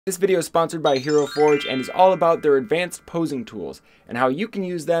This video is sponsored by Hero Forge and is all about their advanced posing tools and how you can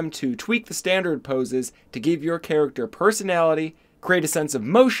use them to tweak the standard poses to give your character personality, create a sense of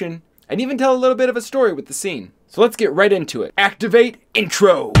motion, and even tell a little bit of a story with the scene. So let's get right into it. Activate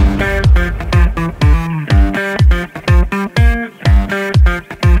intro!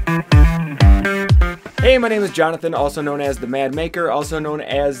 Hey, my name is Jonathan, also known as the Mad Maker, also known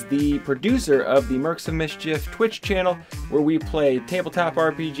as the producer of the Mercs of Mischief Twitch channel, where we play tabletop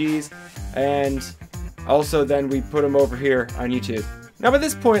RPGs, and also then we put them over here on YouTube. Now by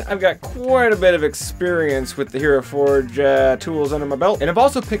this point, I've got quite a bit of experience with the Hero Forge tools under my belt, and I've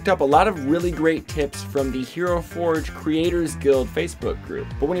also picked up a lot of really great tips from the Hero Forge Creators Guild Facebook group.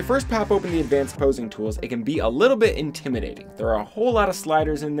 But when you first pop open the advanced posing tools, it can be a little bit intimidating. There are a whole lot of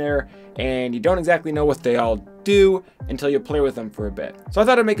sliders in there, and you don't exactly know what they all do until you play with them for a bit. So I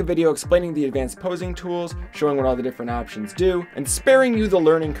thought I'd make a video explaining the advanced posing tools, showing what all the different options do, and sparing you the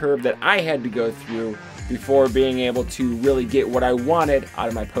learning curve that I had to go through before being able to really get what I wanted out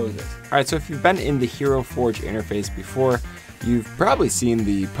of my poses. Alright, so if you've been in the Hero Forge interface before, you've probably seen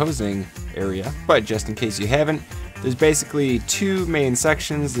the posing area, but just in case you haven't, there's basically two main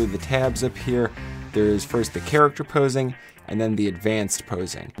sections. There are the tabs up here. There's first the character posing, and then the advanced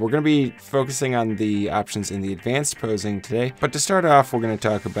posing. We're going to be focusing on the options in the advanced posing today, but to start off, we're going to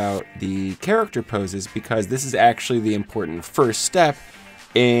talk about the character poses because this is actually the important first step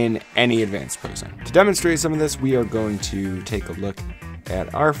in any advanced posing. To demonstrate some of this, we are going to take a look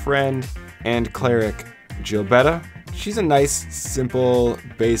at our friend and cleric, Gilbetta. She's a nice, simple,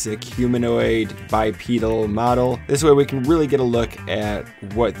 basic humanoid bipedal model. This way we can really get a look at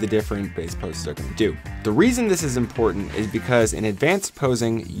what the different base poses are going to do. The reason this is important is because in advanced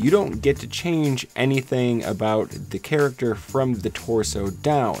posing, you don't get to change anything about the character from the torso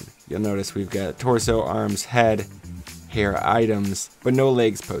down. You'll notice we've got torso, arms, head, hair items, but no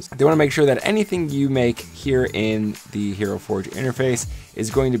legs posed. They want to make sure that anything you make here in the Hero Forge interface is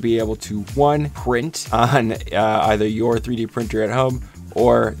going to be able to, one, print on either your 3D printer at home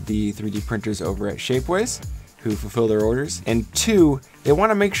or the 3D printers over at Shapeways who fulfill their orders, and two, they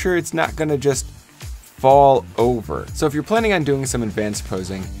want to make sure it's not going to just fall over. So if you're planning on doing some advanced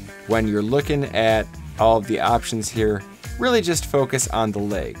posing, when you're looking at all of the options here, really just focus on the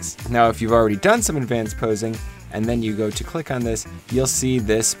legs. Now if you've already done some advanced posing, and then you go to click on this, you'll see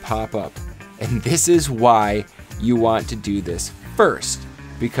this pop up. And this is why you want to do this first,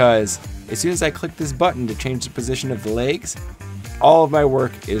 because as soon as I click this button to change the position of the legs, all of my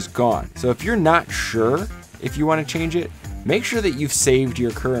work is gone. So if you're not sure if you want to change it, make sure that you've saved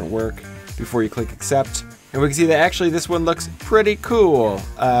your current work before you click accept. And we can see that actually this one looks pretty cool.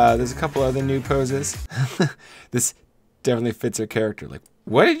 There's a couple other new poses. This definitely fits her character. Like,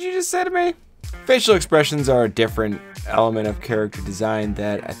 what did you just say to me? Facial expressions are a different element of character design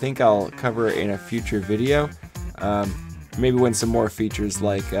that I think I'll cover in a future video. Maybe when some more features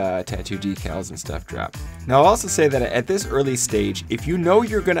like tattoo decals and stuff drop. Now I'll also say that at this early stage, if you know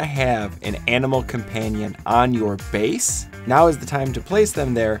you're gonna have an animal companion on your base, now is the time to place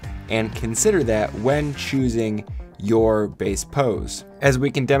them there and consider that when choosing your base pose. As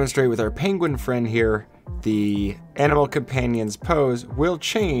we can demonstrate with our penguin friend here, the animal companion's pose will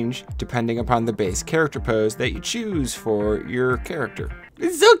change depending upon the base character pose that you choose for your character.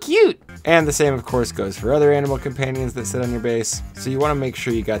 It's so cute! And the same of course goes for other animal companions that sit on your base, so you want to make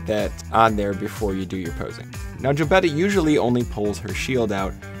sure you got that on there before you do your posing. Now Gilbetta usually only pulls her shield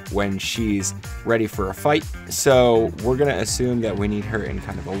out when she's ready for a fight, so we're going to assume that we need her in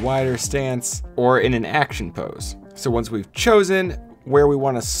kind of a wider stance or in an action pose. So once we've chosen where we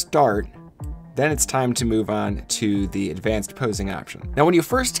want to start, then it's time to move on to the advanced posing option. Now when you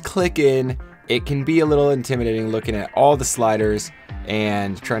first click in, it can be a little intimidating looking at all the sliders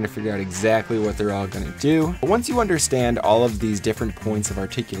and trying to figure out exactly what they're all going to do. But once you understand all of these different points of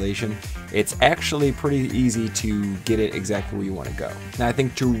articulation, it's actually pretty easy to get it exactly where you want to go. Now I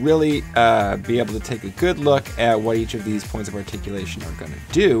think to really be able to take a good look at what each of these points of articulation are going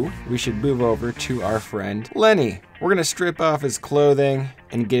to do, we should move over to our friend Lenny. We're going to strip off his clothing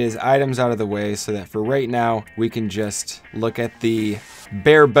and get his items out of the way so that for right now we can just look at the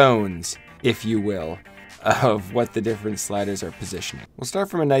bare bones, if you will, of what the different sliders are positioning. We'll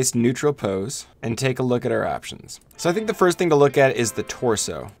start from a nice neutral pose and take a look at our options. So I think the first thing to look at is the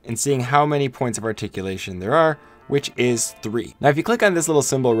torso and seeing how many points of articulation there are, which is 3. Now if you click on this little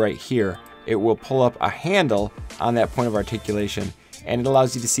symbol right here, it will pull up a handle on that point of articulation, and it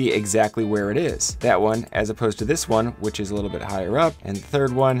allows you to see exactly where it is. That one, as opposed to this one, which is a little bit higher up, and the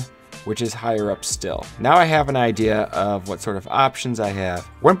third one, which is higher up still. Now I have an idea of what sort of options I have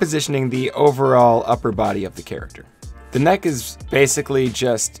when positioning the overall upper body of the character. The neck is basically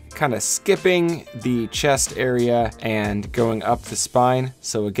just kind of skipping the chest area and going up the spine.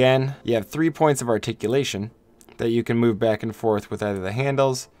 So again, you have 3 points of articulation that you can move back and forth with either the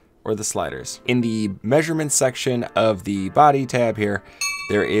handles or the sliders. In the measurement section of the body tab here,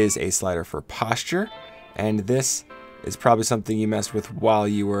 there is a slider for posture, and this is probably something you messed with while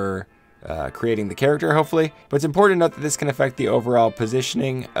you were creating the character, hopefully. But it's important to note that this can affect the overall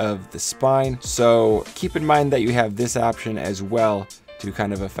positioning of the spine, so keep in mind that you have this option as well to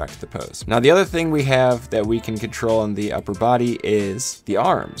kind of affect the pose. Now, the other thing we have that we can control in the upper body is the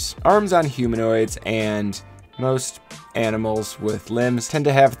arms. Arms on humanoids and most animals with limbs tend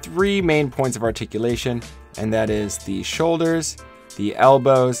to have 3 main points of articulation, and that is the shoulders, the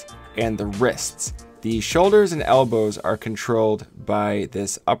elbows, and the wrists. The shoulders and elbows are controlled by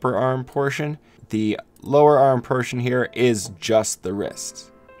this upper arm portion. The lower arm portion here is just the wrists.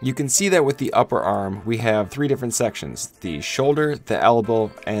 You can see that with the upper arm, we have 3 different sections: the shoulder, the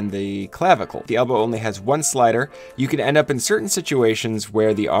elbow, and the clavicle. The elbow only has 1 slider. You can end up in certain situations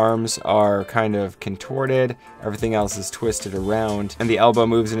where the arms are kind of contorted, everything else is twisted around, and the elbow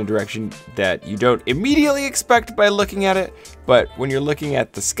moves in a direction that you don't immediately expect by looking at it, but when you're looking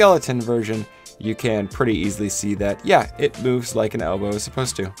at the skeleton version, you can pretty easily see that, yeah, it moves like an elbow is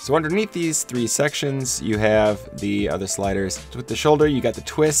supposed to. So underneath these 3 sections, you have the other sliders. So with the shoulder, you got the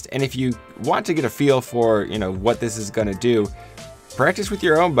twist, and if you want to get a feel for, what this is gonna do, practice with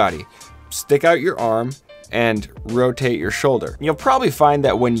your own body. Stick out your arm and rotate your shoulder. You'll probably find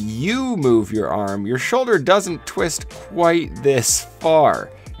that when you move your arm, your shoulder doesn't twist quite this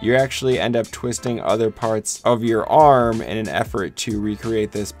far. You actually end up twisting other parts of your arm in an effort to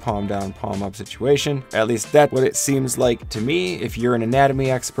recreate this palm down, palm up situation. At least that's what it seems like to me. If you're an anatomy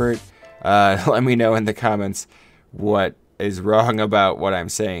expert, let me know in the comments what is wrong about what I'm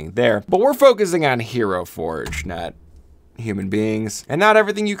saying there. But we're focusing on Hero Forge, not human beings. And not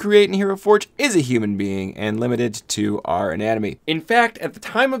everything you create in Hero Forge is a human being and limited to our anatomy. In fact, at the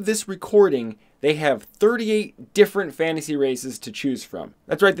time of this recording, they have 38 different fantasy races to choose from.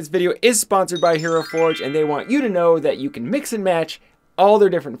 That's right, this video is sponsored by Hero Forge, and they want you to know that you can mix and match all their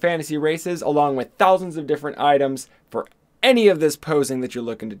different fantasy races along with thousands of different items for any of this posing that you're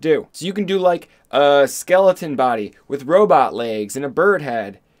looking to do. So you can do like a skeleton body with robot legs and a bird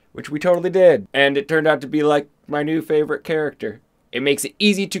head, which we totally did. And it turned out to be like my new favorite character. It makes it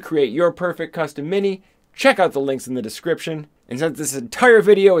easy to create your perfect custom mini. Check out the links in the description. And since this entire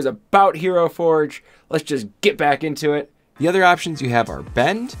video is about Hero Forge, let's just get back into it. The other options you have are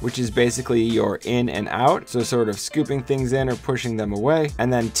bend, which is basically your in and out, so sort of scooping things in or pushing them away,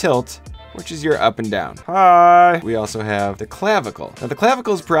 and then tilt, which is your up and down. Hi! We also have the clavicle. Now the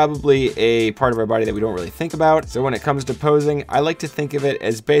clavicle is probably a part of our body that we don't really think about, so when it comes to posing, I like to think of it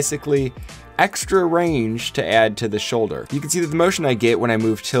as basically extra range to add to the shoulder. You can see that the motion I get when I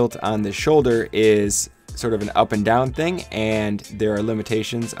move tilt on the shoulder is sort of an up and down thing, and there are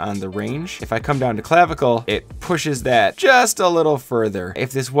limitations on the range. If I come down to clavicle, it pushes that just a little further.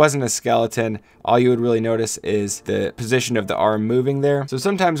 If this wasn't a skeleton, all you would really notice is the position of the arm moving there. So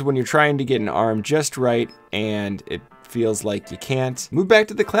sometimes when you're trying to get an arm just right and it feels like you can't, move back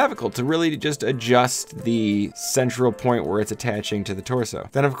to the clavicle to really just adjust the central point where it's attaching to the torso.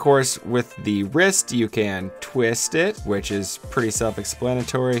 Then of course with the wrist you can twist it, which is pretty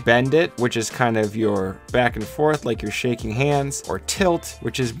self-explanatory, bend it, which is kind of your back and forth like you're shaking hands, or tilt,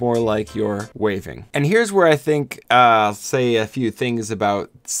 which is more like you're waving. And here's where I think I'll say a few things about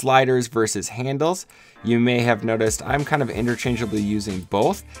sliders versus handles. You may have noticed I'm kind of interchangeably using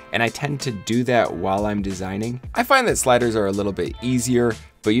both, and I tend to do that while I'm designing. I find that sliders are a little bit easier,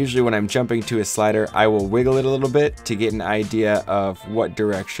 but usually when I'm jumping to a slider, I will wiggle it a little bit to get an idea of what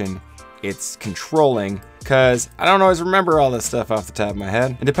direction it's controlling, because I don't always remember all this stuff off the top of my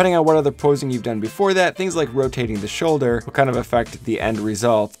head. And depending on what other posing you've done before that, things like rotating the shoulder will kind of affect the end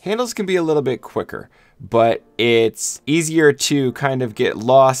result. Handles can be a little bit quicker, but it's easier to kind of get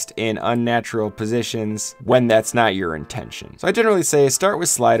lost in unnatural positions when that's not your intention. So I generally say start with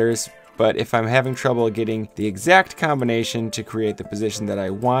sliders, but if I'm having trouble getting the exact combination to create the position that I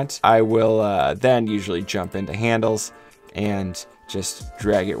want, I will then usually jump into handles and just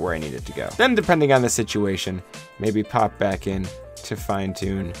drag it where I need it to go. Then depending on the situation, maybe pop back in to fine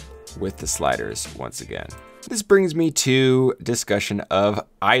tune with the sliders once again. This brings me to discussion of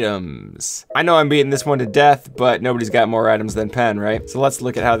items. I know I'm beating this one to death, but nobody's got more items than Pen, right? So let's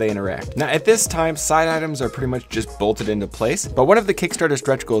look at how they interact. Now at this time, side items are pretty much just bolted into place, but one of the Kickstarter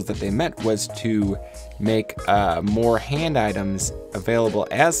stretch goals that they met was to make more hand items available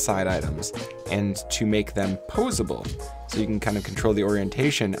as side items and to make them posable. so you can kind of control the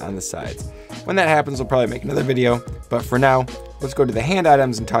orientation on the sides. When that happens, we'll probably make another video, but for now, let's go to the hand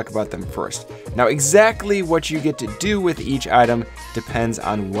items and talk about them first. Now, exactly what you get to do with each item depends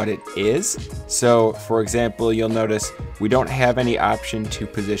on what it is. So, for example, you'll notice we don't have any option to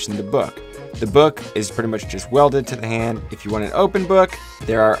position the book. The book is pretty much just welded to the hand. If you want an open book,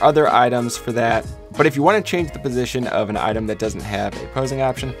 there are other items for that. But if you want to change the position of an item that doesn't have a posing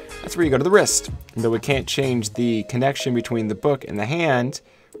option, that's where you go to the wrist. And though we can't change the connection between the book and the hand,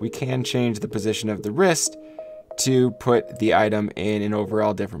 we can change the position of the wrist to put the item in an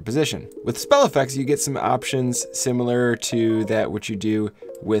overall different position. With spell effects, you get some options similar to that which you do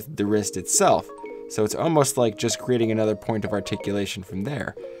with the wrist itself. So it's almost like just creating another point of articulation from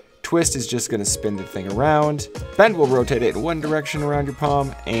there. Twist is just going to spin the thing around. Bend will rotate it in one direction around your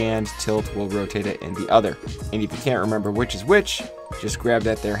palm, and tilt will rotate it in the other. And if you can't remember which is which, just grab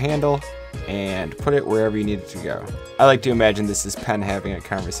that there handle and put it wherever you need it to go. I like to imagine this is Pen having a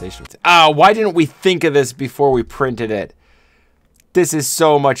conversation with it. Why didn't we think of this before we printed it? This is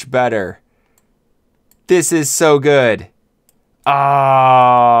so much better. This is so good.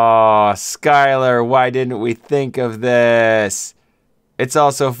 Skylar, why didn't we think of this? It's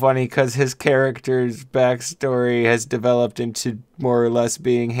also funny because his character's backstory has developed into more or less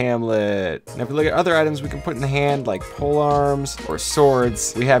being Hamlet. Now, if we look at other items we can put in the hand, like pole arms or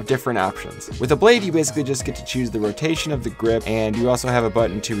swords, we have different options. With a blade, you basically just get to choose the rotation of the grip, and you also have a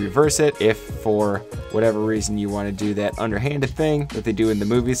button to reverse it if, for whatever reason, you want to do that underhanded thing that they do in the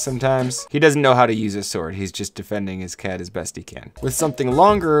movies sometimes. He doesn't know how to use a sword. He's just defending his cat as best he can. With something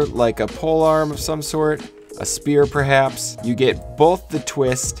longer, like a pole arm of some sort, a spear perhaps, you get both the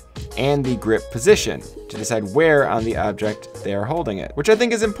twist and the grip position to decide where on the object they are holding it, which I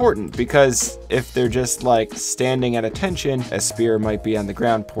think is important because if they're just like standing at attention, a spear might be on the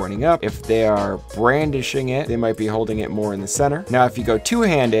ground pointing up. If they are brandishing it, they might be holding it more in the center. Now, if you go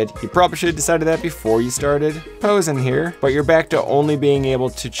two-handed, you probably should have decided that before you started posing here, but you're back to only being able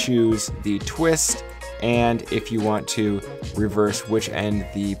to choose the twist and if you want to reverse which end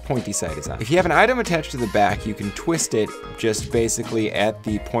the pointy side is on. If you have an item attached to the back, you can twist it just basically at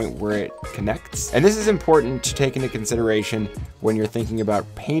the point where it connects. And this is important to take into consideration when you're thinking about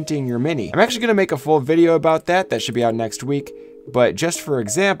painting your mini. I'm actually gonna make a full video about that. That should be out next week. But just for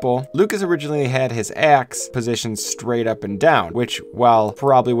example, Lucas originally had his axe positioned straight up and down, which while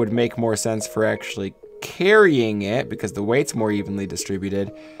probably would make more sense for actually carrying it because the weight's more evenly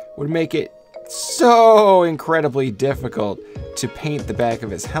distributed, would make it so incredibly difficult to paint the back of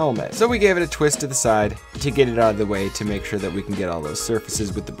his helmet. So we gave it a twist to the side to get it out of the way to make sure that we can get all those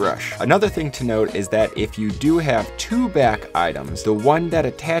surfaces with the brush. Another thing to note is that if you do have two back items, the one that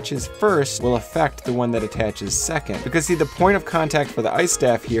attaches first will affect the one that attaches second. Because see, the point of contact for the ice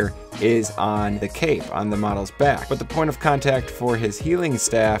staff here is on the cape, on the model's back. But the point of contact for his healing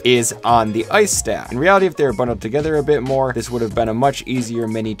staff is on the ice staff. In reality, if they were bundled together a bit more, this would have been a much easier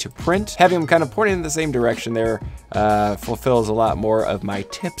mini to print. Having them kind of pointing in the same direction there fulfills a lot more of my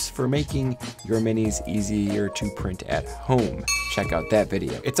tips for making your minis easier to print at home. Check out that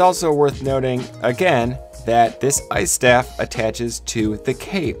video. It's also worth noting, again, that this ice staff attaches to the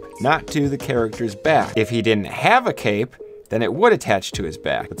cape, not to the character's back. If he didn't have a cape, then it would attach to his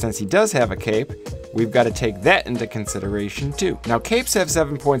back. But since he does have a cape, we've got to take that into consideration too. Now, capes have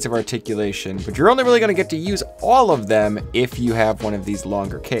 7 points of articulation, but you're only really going to get to use all of them if you have one of these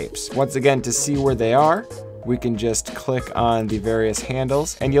longer capes. Once again, to see where they are, we can just click on the various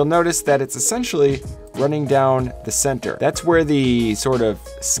handles, and you'll notice that it's essentially running down the center. That's where the sort of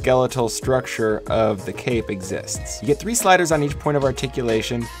skeletal structure of the cape exists. You get 3 sliders on each point of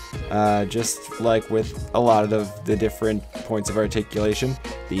articulation, just like with a lot of the different points of articulation.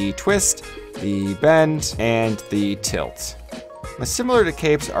 The twist, the bend, and the tilt. Now, similar to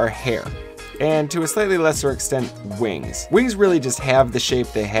capes are hair, and to a slightly lesser extent, wings. Wings really just have the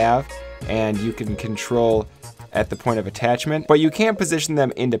shape they have, and you can control at the point of attachment, but you can't position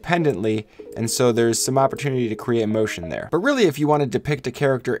them independently, and so there's some opportunity to create motion there. But really, if you want to depict a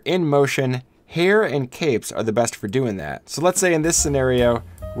character in motion, hair and capes are the best for doing that. So let's say in this scenario,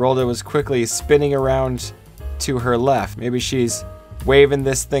 Rolda was quickly spinning around to her left. Maybe she's waving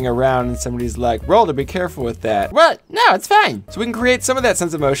this thing around and somebody's like, Rolda, be careful with that. What? No, it's fine. So we can create some of that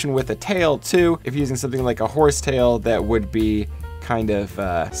sense of motion with a tail too. If using something like a horse tail, that would be kind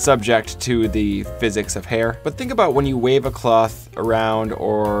of subject to the physics of hair. But think about when you wave a cloth around,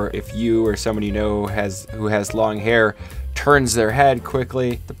 or if you or someone you know who has long hair turns their head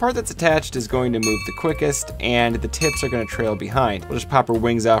quickly. The part that's attached is going to move the quickest, and the tips are going to trail behind. We'll just pop her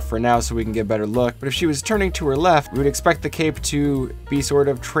wings off for now so we can get a better look. But if she was turning to her left, we would expect the cape to be sort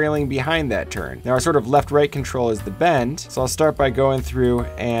of trailing behind that turn. Now our sort of left-right control is the bend, so I'll start by going through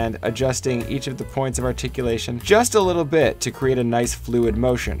and adjusting each of the points of articulation just a little bit to create a nice fluid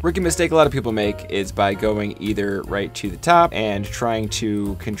motion. Rookie mistake a lot of people make is by going either right to the top and trying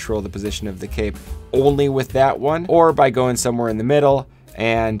to control the position of the cape only with that one, or by going somewhere in the middle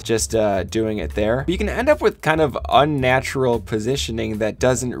and just doing it there. But you can end up with kind of unnatural positioning that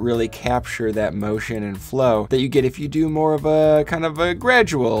doesn't really capture that motion and flow that you get if you do more of a kind of a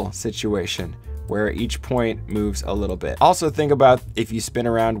gradual situation where each point moves a little bit. Also think about if you spin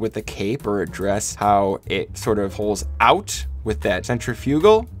around with a cape or a dress, how it sort of pulls out with that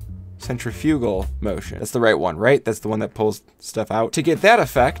centrifugal motion. That's the right one, right? That's the one that pulls stuff out. To get that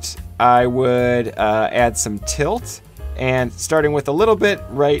effect, I would add some tilt, and starting with a little bit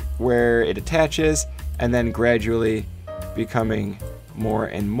right where it attaches, and then gradually becoming more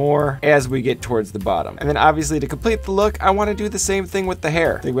and more as we get towards the bottom. And then obviously to complete the look, I want to do the same thing with the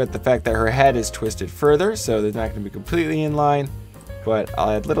hair. Think about the fact that her head is twisted further, so they're not going to be completely in line, but I'll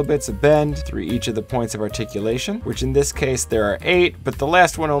add little bits of bend through each of the points of articulation, which in this case there are 8, but the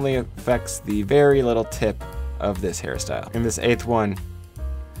last one only affects the very little tip of this hairstyle. In this 8th one,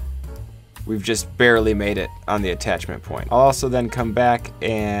 we've just barely made it on the attachment point. I'll also then come back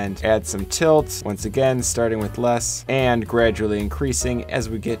and add some tilt, once again starting with less and gradually increasing as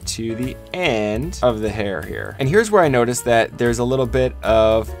we get to the end of the hair here. And here's where I noticed that there's a little bit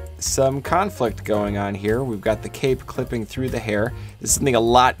of some conflict going on here. We've got the cape clipping through the hair. This is something a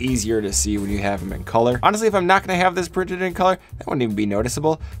lot easier to see when you have them in color. Honestly, if I'm not going to have this printed in color, that wouldn't even be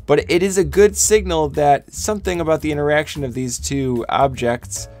noticeable, but it is a good signal that something about the interaction of these two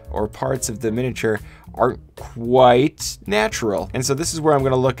objects or parts of the miniature aren't quite natural. And so this is where I'm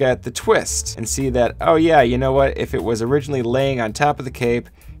going to look at the twist and see that, oh yeah, you know what, if it was originally laying on top of the cape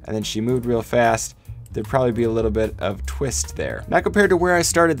and then she moved real fast, there'd probably be a little bit of twist there. Now compared to where I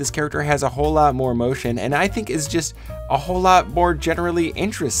started, this character has a whole lot more motion and I think is just a whole lot more generally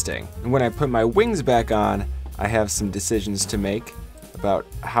interesting. And when I put my wings back on, I have some decisions to make about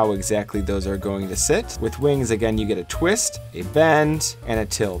how exactly those are going to sit. With wings, again, you get a twist, a bend, and a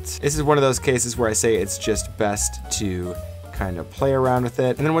tilt. This is one of those cases where I say it's just best to kind of play around with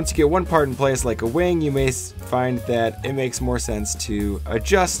it. And then once you get one part in place like a wing, you may find that it makes more sense to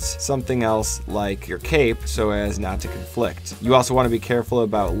adjust something else like your cape so as not to conflict. You also want to be careful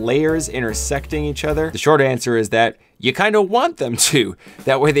about layers intersecting each other. The short answer is that you kind of want them to.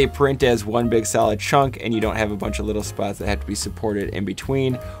 That way they print as one big solid chunk and you don't have a bunch of little spots that have to be supported in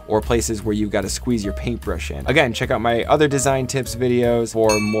between or places where you've got to squeeze your paintbrush in. Again, check out my other design tips videos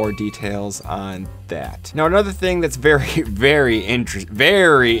for more details on that. Now another thing that's very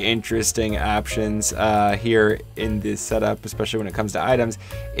interesting options here in this setup, especially when it comes to items,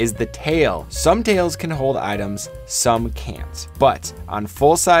 is the tail. Some tails can hold items, some can't. But on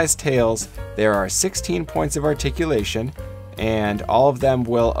full-size tails, there are 16 points of articulation and all of them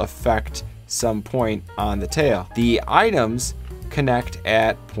will affect some point on the tail. The items connect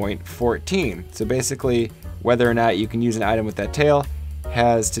at point 14. So basically, whether or not you can use an item with that tail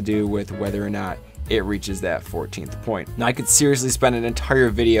has to do with whether or not it reaches that 14th point. Now I could seriously spend an entire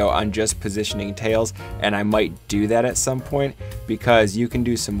video on just positioning tails, and I might do that at some point because you can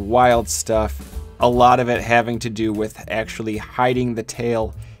do some wild stuff, a lot of it having to do with actually hiding the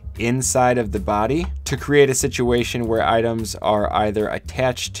tail inside of the body to create a situation where items are either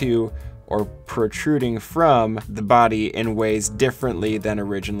attached to or protruding from the body in ways differently than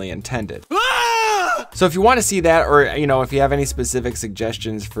originally intended. So if you want to see that, or if you have any specific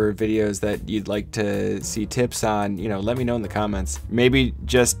suggestions for videos that you'd like to see tips on, let me know in the comments. Maybe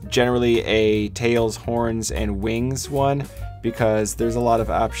just generally a tails, horns, and wings one, because there's a lot of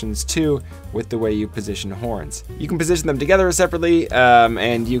options too with the way you position horns. You can position them together or separately,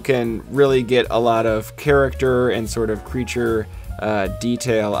 and you can really get a lot of character and sort of creature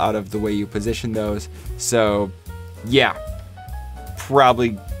detail out of the way you position those. So yeah,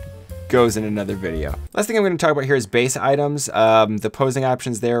 probably goes in another video. Last thing I'm going to talk about here is base items. The posing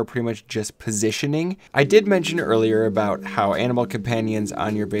options there are pretty much just positioning. I did mention earlier about how animal companions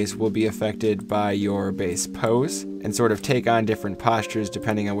on your base will be affected by your base pose and sort of take on different postures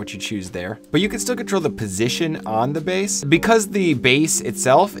depending on what you choose there. But you can still control the position on the base. Because the base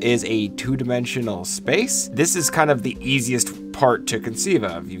itself is a two-dimensional space, this is kind of the easiest part to conceive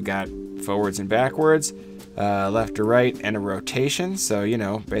of. You've got forwards and backwards, left to right, and a rotation. So,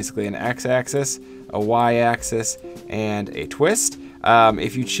 basically an x-axis, a y-axis, and a twist.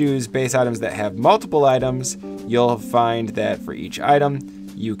 If you choose base items that have multiple items, you'll find that for each item,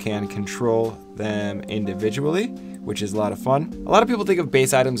 you can control them individually, which is a lot of fun. A lot of people think of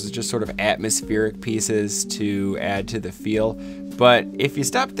base items as just sort of atmospheric pieces to add to the feel, but if you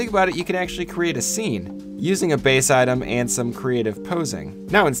stop to think about it, you can actually create a scene using a base item and some creative posing.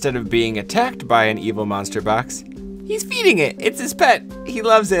 Now, instead of being attacked by an evil monster box, he's feeding it. It's his pet. He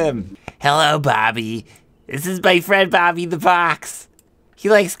loves him. Hello, Bobby. This is my friend Bobby the Box. He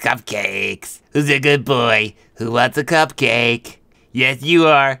likes cupcakes. Who's a good boy? Who wants a cupcake? Yes, you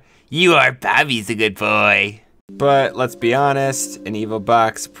are. You are. Bobby's a good boy. But let's be honest, an evil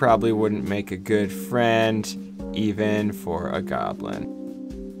box probably wouldn't make a good friend, even for a goblin.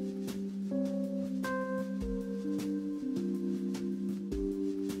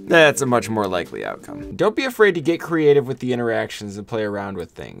 That's a much more likely outcome. Don't be afraid to get creative with the interactions and play around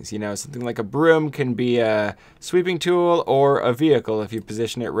with things. You know, something like a broom can be a sweeping tool or a vehicle if you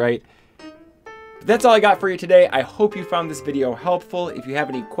position it right. That's all I got for you today. I hope you found this video helpful. If you have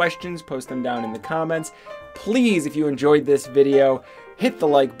any questions, post them down in the comments. Please, if you enjoyed this video, hit the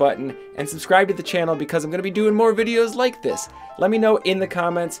like button and subscribe to the channel because I'm going to be doing more videos like this. Let me know in the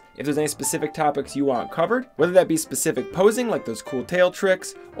comments if there's any specific topics you want covered, whether that be specific posing like those cool tail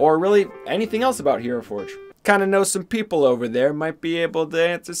tricks or really anything else about Hero Forge. Kind of know some people over there, might be able to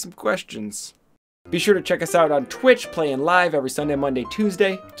answer some questions. Be sure to check us out on Twitch, playing live every Sunday, Monday,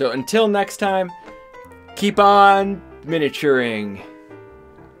 Tuesday. So until next time, keep on miniaturing.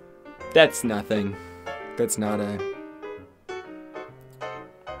 That's nothing. That's not a